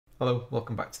Hello,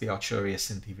 welcome back to the Arturia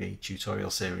Synthi tutorial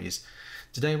series.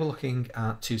 Today we're looking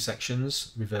at two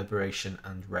sections, reverberation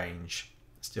and range.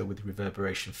 Let's deal with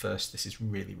reverberation first. This is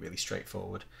really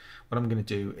straightforward. What I'm going to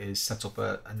do is set up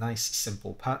a nice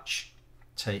simple patch,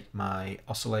 take my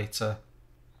oscillator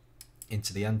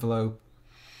into the envelope,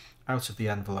 out of the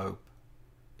envelope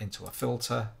into a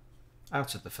filter,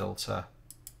 out of the filter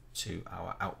to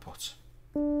our output.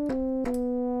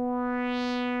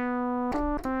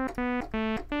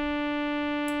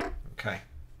 Okay,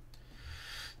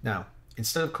 now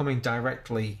instead of coming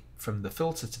directly from the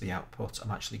filter to the output, I'm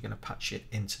actually going to patch it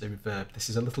into the reverb. This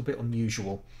is a little bit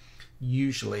unusual.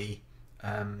 Usually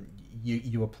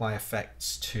you apply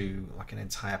effects to like an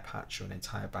entire patch or an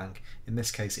entire bank. In this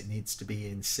case it needs to be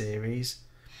in series,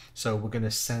 so we're going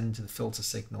to send the filter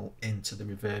signal into the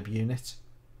reverb unit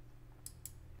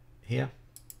here,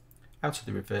 out of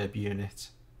the reverb unit.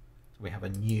 We have a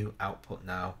new output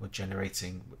now. We're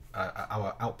generating,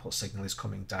 our output signal is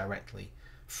coming directly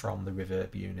from the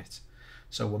reverb unit.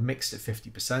 So we're mixed at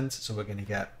 50%, so we're going to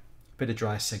get a bit of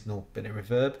dry signal, bit of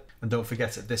reverb. And don't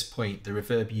forget, at this point, the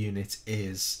reverb unit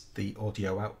is the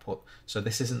audio output. So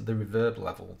this isn't the reverb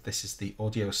level, this is the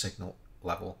audio signal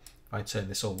level. If I turn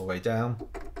this all the way down,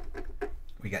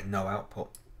 we get no output.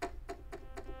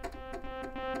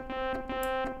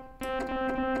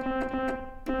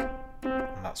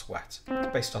 That's wet.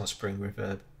 It's based on a spring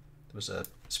reverb. There was a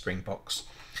spring box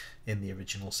in the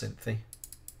original Synthi.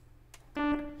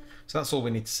 So that's all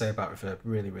we need to say about reverb.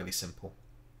 Really simple.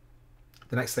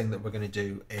 The next thing that we're going to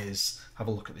do is have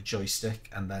a look at the joystick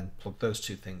and then plug those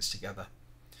two things together.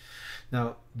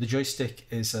 Now the joystick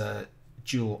is a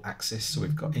dual axis, so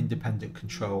we've got independent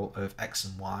control of X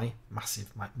and Y.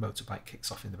 Massive motorbike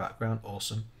kicks off in the background.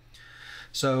 Awesome.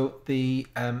 So the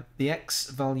X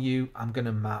value I'm going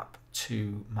to map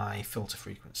to my filter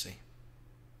frequency,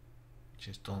 which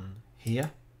is done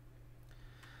here.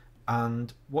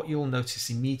 And what you'll notice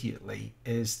immediately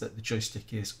is that the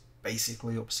joystick is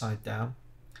basically upside down.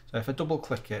 So if I double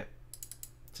click it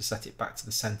to set it back to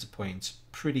the center point,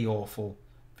 pretty awful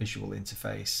visual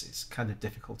interface. It's kind of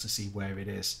difficult to see where it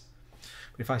is.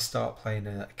 But if I start playing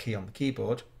a key on the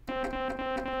keyboard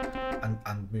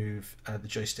and move the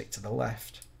joystick to the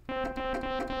left,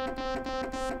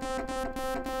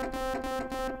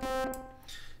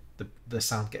 the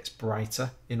sound gets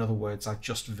brighter. In other words, I've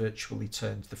just virtually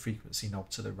turned the frequency knob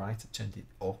to the right. I've turned it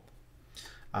up.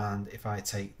 And if I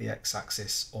take the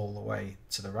x-axis all the way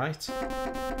to the right,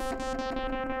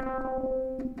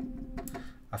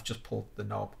 I've just pulled the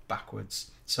knob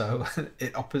backwards. So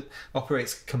it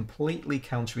operates completely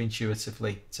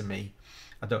counterintuitively to me.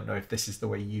 I don't know if this is the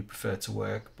way you prefer to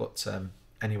work, but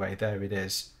anyway, there it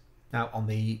is. Now on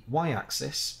the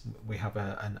y-axis, we have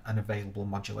an available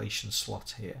modulation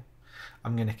slot here.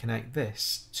 I'm going to connect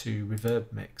this to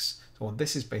reverb mix. So what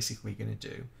this is basically going to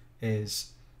do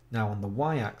is, now on the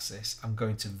y-axis, I'm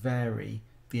going to vary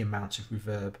the amount of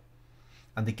reverb.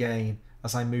 And again,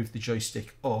 as I move the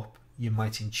joystick up, you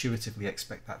might intuitively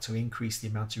expect that to increase the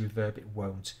amount of reverb. It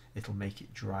won't. It'll make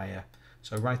it drier.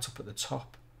 So right up at the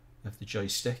top of the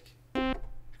joystick, we've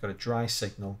got a dry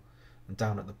signal, and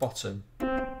down at the bottom,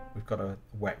 we've got a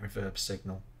wet reverb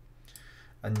signal.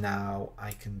 And now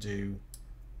I can do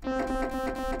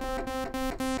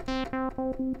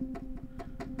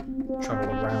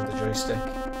travel around the joystick.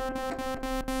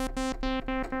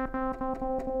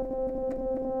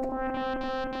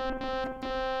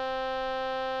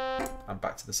 And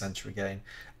back to the center again.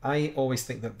 I always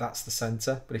think that that's the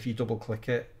center, but if you double click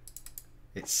it,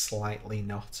 it's slightly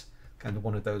not. Kind of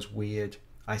one of those weird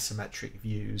isometric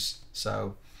views.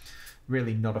 So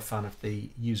really not a fan of the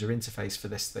user interface for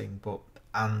this thing,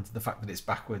 and the fact that it's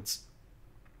backwards.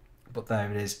 But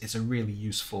there it is. It's a really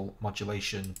useful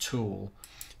modulation tool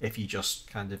if you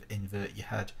just kind of invert your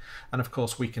head. And of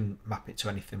course we can map it to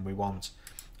anything we want.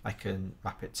 I can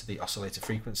map it to the oscillator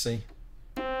frequency.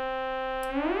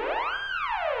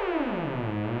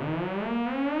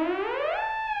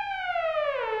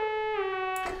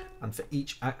 And for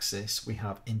each axis we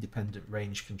have independent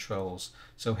range controls.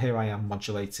 So here I am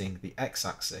modulating the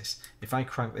x-axis. If I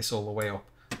crank this all the way up,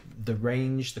 the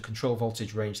range, the control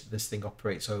voltage range that this thing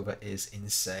operates over is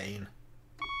insane.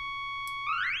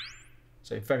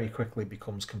 So it very quickly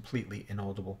becomes completely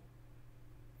inaudible.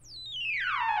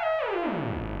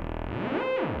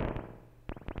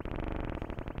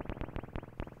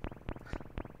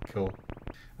 Cool.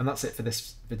 And that's it for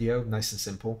this video, nice and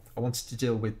simple. I wanted to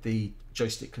deal with the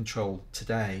joystick control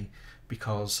today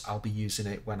because I'll be using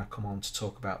it when I come on to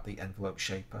talk about the envelope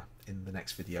shaper in the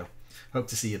next video. Hope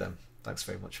to see you then. Thanks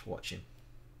very much for watching.